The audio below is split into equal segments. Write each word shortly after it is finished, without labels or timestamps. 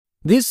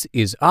This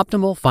is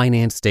Optimal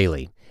Finance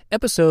Daily,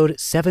 episode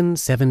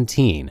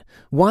 717,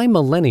 Why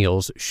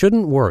Millennials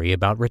Shouldn't Worry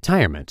About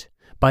Retirement,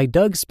 by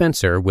Doug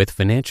Spencer with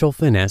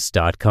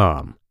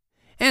FinancialFinesse.com.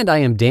 And I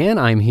am Dan.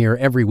 I'm here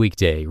every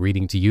weekday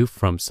reading to you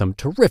from some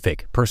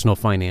terrific personal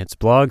finance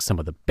blogs, some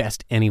of the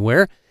best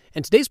anywhere.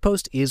 And today's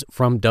post is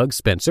from Doug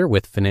Spencer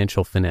with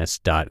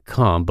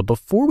FinancialFinesse.com. But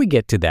before we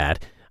get to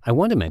that, I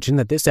want to mention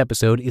that this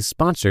episode is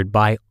sponsored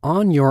by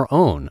On Your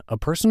Own, a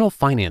personal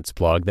finance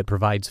blog that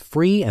provides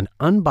free and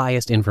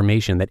unbiased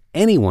information that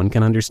anyone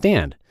can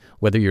understand,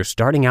 whether you're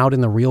starting out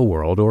in the real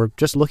world or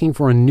just looking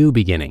for a new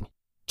beginning.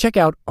 Check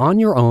out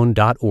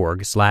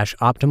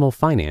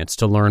onyourown.org/optimalfinance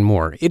to learn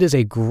more. It is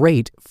a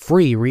great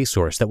free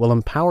resource that will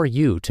empower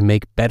you to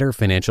make better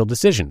financial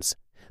decisions.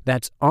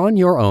 That's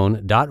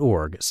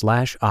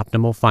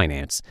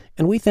onyourown.org/optimalfinance,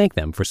 and we thank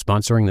them for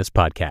sponsoring this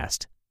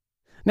podcast.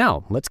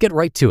 Now, let's get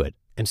right to it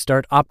and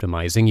start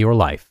optimizing your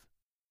life.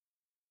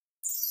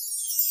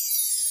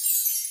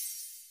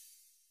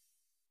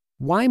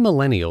 Why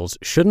Millennials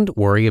Shouldn't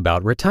Worry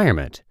About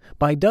Retirement,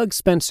 by Doug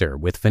Spencer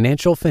with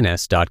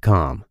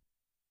FinancialFinesse.com.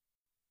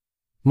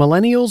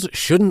 Millennials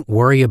shouldn't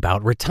worry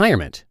about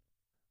retirement.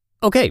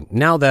 Okay,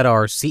 now that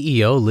our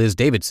CEO Liz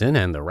Davidson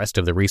and the rest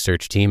of the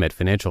research team at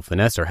Financial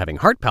Finesse are having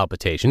heart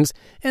palpitations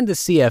and the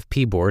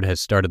CFP board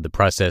has started the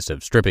process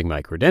of stripping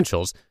my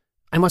credentials,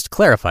 I must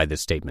clarify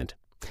this statement.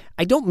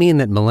 I don't mean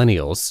that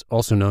millennials,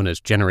 also known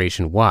as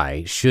Generation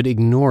Y, should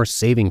ignore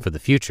saving for the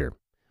future.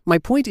 My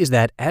point is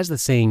that, as the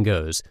saying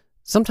goes,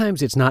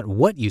 sometimes it's not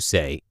what you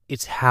say,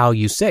 it's how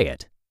you say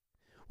it.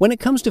 When it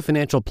comes to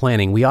financial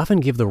planning, we often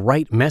give the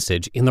right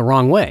message in the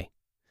wrong way.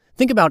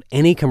 Think about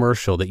any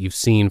commercial that you've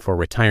seen for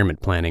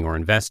retirement planning or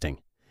investing.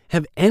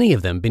 Have any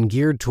of them been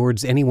geared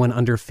towards anyone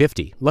under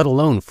 50, let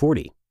alone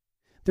 40?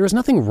 There is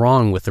nothing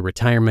wrong with the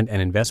retirement and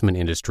investment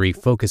industry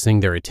focusing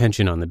their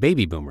attention on the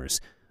baby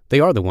boomers. They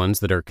are the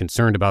ones that are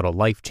concerned about a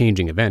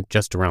life-changing event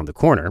just around the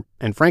corner,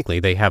 and frankly,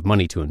 they have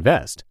money to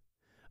invest.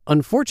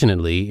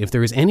 Unfortunately, if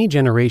there is any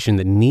generation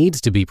that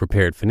needs to be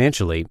prepared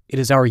financially, it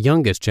is our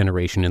youngest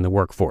generation in the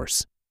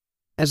workforce.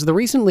 As the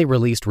recently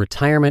released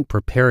Retirement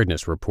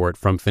Preparedness Report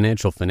from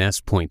Financial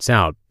Finesse points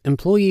out,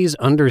 employees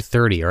under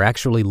 30 are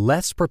actually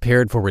less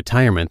prepared for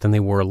retirement than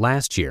they were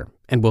last year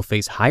and will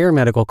face higher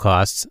medical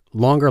costs,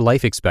 longer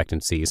life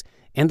expectancies,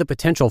 and the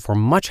potential for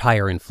much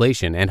higher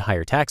inflation and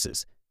higher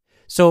taxes.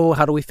 So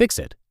how do we fix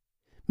it?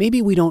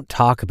 Maybe we don't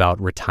talk about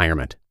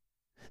retirement.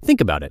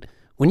 Think about it.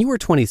 When you were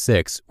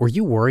 26, were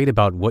you worried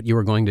about what you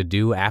were going to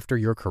do after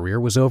your career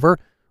was over?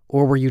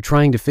 Or were you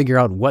trying to figure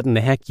out what in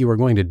the heck you were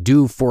going to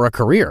do for a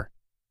career?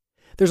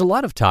 There's a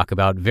lot of talk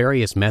about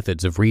various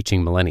methods of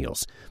reaching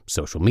millennials: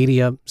 social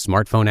media,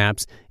 smartphone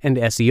apps, and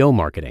SEO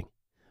marketing.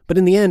 But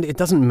in the end, it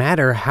doesn't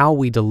matter how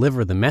we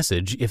deliver the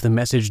message if the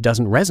message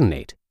doesn't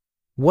resonate.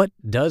 What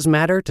does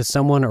matter to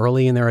someone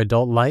early in their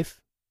adult life?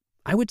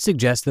 I would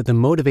suggest that the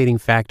motivating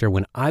factor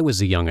when I was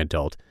a young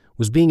adult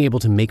was being able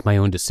to make my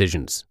own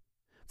decisions.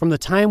 From the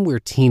time we're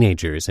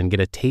teenagers and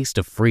get a taste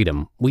of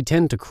freedom, we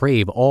tend to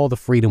crave all the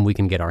freedom we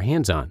can get our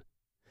hands on.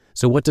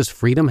 So what does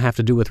freedom have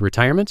to do with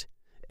retirement?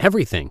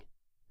 Everything.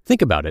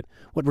 Think about it.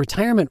 What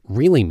retirement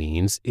really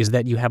means is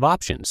that you have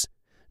options.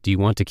 Do you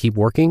want to keep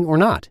working or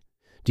not?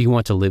 Do you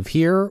want to live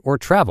here or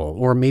travel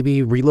or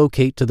maybe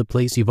relocate to the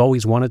place you've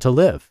always wanted to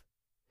live?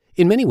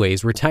 In many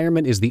ways,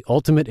 retirement is the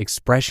ultimate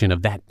expression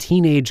of that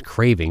teenage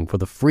craving for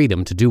the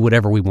freedom to do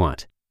whatever we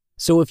want.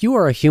 So if you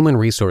are a human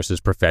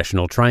resources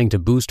professional trying to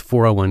boost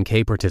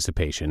 401k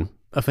participation,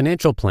 a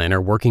financial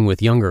planner working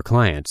with younger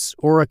clients,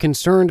 or a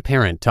concerned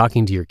parent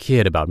talking to your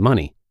kid about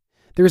money,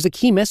 there is a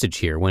key message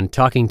here when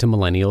talking to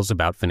millennials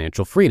about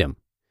financial freedom.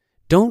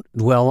 Don't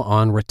dwell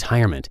on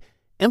retirement.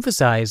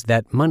 Emphasize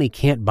that money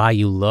can't buy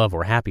you love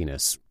or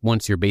happiness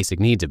once your basic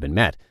needs have been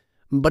met,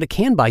 but it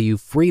can buy you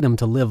freedom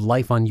to live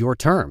life on your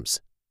terms.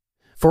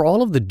 For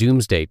all of the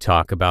doomsday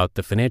talk about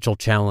the financial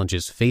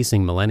challenges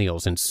facing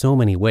millennials in so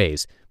many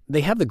ways, they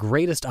have the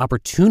greatest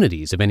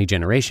opportunities of any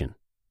generation.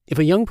 If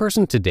a young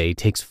person today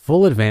takes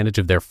full advantage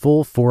of their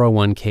full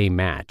 401k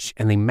match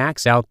and they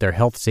max out their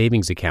health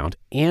savings account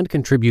and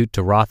contribute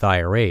to Roth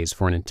IRAs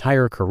for an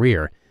entire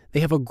career,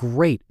 they have a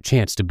great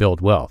chance to build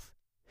wealth.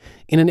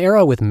 In an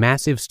era with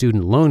massive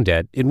student loan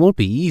debt, it won't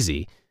be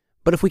easy,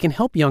 but if we can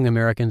help young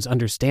Americans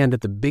understand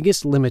that the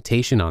biggest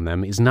limitation on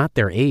them is not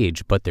their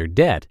age but their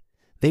debt,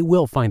 they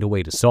will find a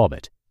way to solve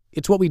it.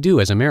 It's what we do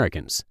as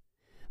Americans.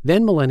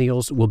 Then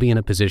millennials will be in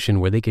a position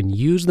where they can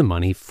use the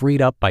money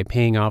freed up by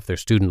paying off their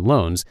student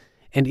loans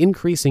and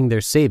increasing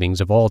their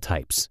savings of all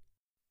types.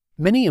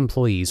 Many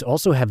employees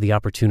also have the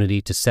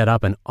opportunity to set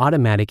up an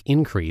automatic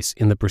increase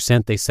in the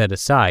percent they set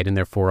aside in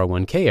their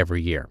 401k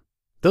every year.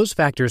 Those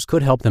factors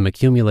could help them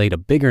accumulate a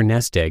bigger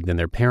nest egg than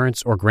their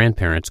parents or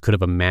grandparents could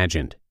have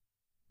imagined.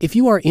 If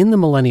you are in the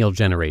millennial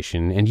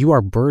generation and you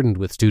are burdened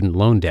with student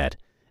loan debt,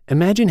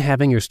 imagine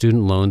having your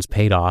student loans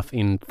paid off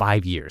in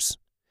 5 years.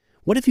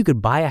 What if you could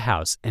buy a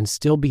house and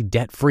still be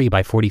debt-free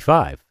by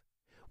 45?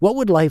 What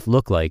would life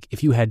look like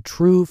if you had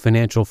true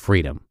financial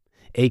freedom,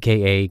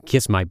 aka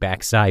kiss my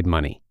backside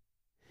money?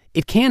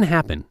 It can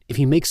happen if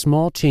you make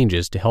small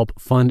changes to help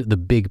fund the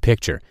big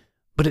picture,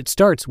 but it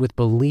starts with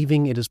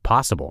believing it is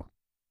possible.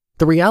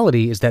 The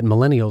reality is that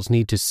millennials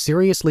need to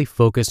seriously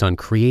focus on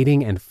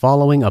creating and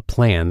following a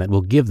plan that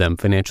will give them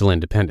financial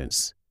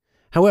independence.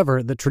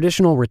 However, the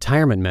traditional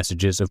retirement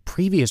messages of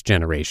previous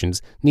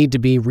generations need to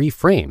be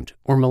reframed,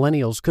 or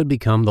millennials could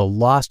become the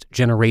lost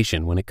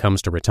generation when it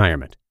comes to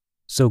retirement.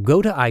 So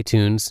go to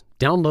iTunes,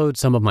 download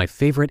some of my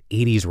favorite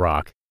 80s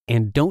rock,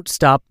 and don't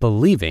stop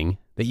believing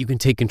that you can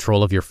take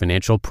control of your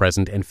financial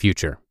present and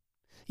future.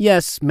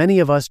 Yes, many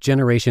of us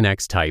Generation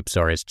X types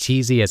are as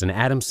cheesy as an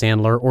Adam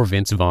Sandler or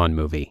Vince Vaughn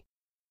movie.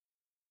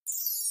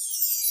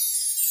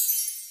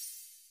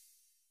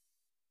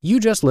 You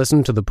just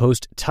listened to the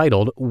post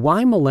titled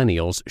Why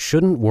Millennials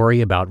Shouldn't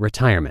Worry About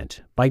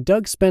Retirement by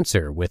Doug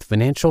Spencer with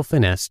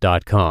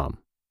FinancialFinesse.com.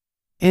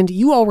 And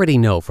you already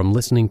know from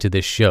listening to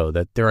this show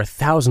that there are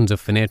thousands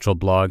of financial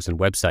blogs and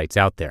websites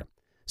out there.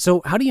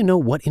 So how do you know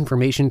what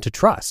information to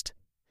trust?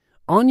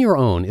 On Your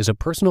Own is a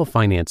personal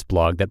finance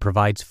blog that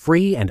provides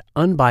free and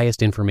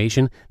unbiased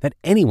information that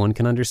anyone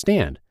can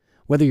understand.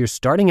 Whether you're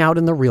starting out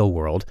in the real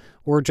world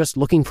or just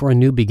looking for a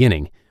new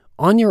beginning,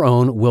 On Your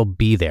Own will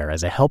be there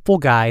as a helpful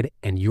guide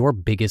and your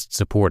biggest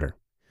supporter.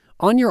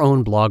 On Your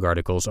Own blog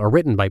articles are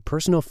written by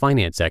personal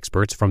finance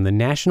experts from the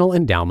National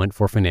Endowment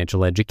for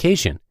Financial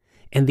Education,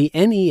 and the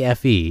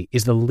NEFE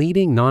is the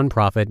leading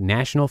nonprofit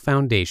national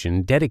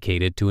foundation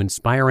dedicated to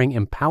inspiring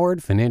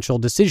empowered financial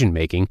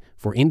decision-making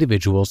for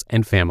individuals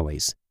and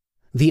families.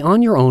 The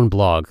On Your Own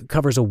blog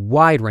covers a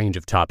wide range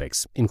of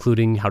topics,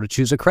 including how to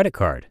choose a credit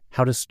card,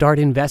 how to start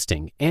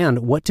investing, and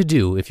what to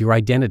do if your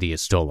identity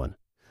is stolen.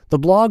 The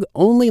blog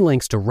only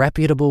links to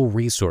reputable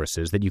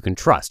resources that you can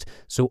trust,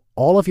 so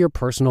all of your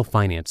personal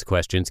finance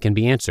questions can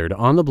be answered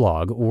on the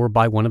blog or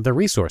by one of the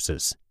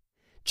resources.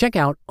 Check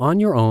out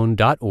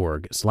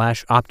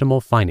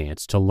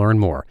onyourown.org/optimalfinance to learn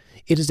more.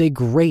 It is a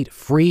great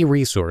free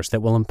resource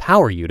that will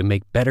empower you to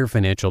make better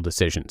financial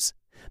decisions.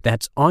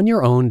 That's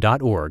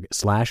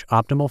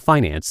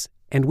onyourown.org/optimalfinance,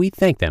 and we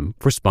thank them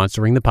for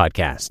sponsoring the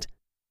podcast.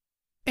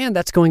 And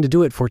that's going to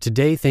do it for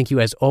today. Thank you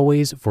as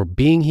always for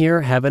being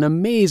here. Have an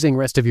amazing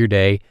rest of your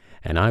day,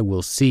 and I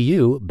will see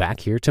you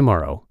back here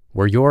tomorrow,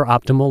 where your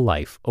optimal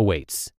life awaits.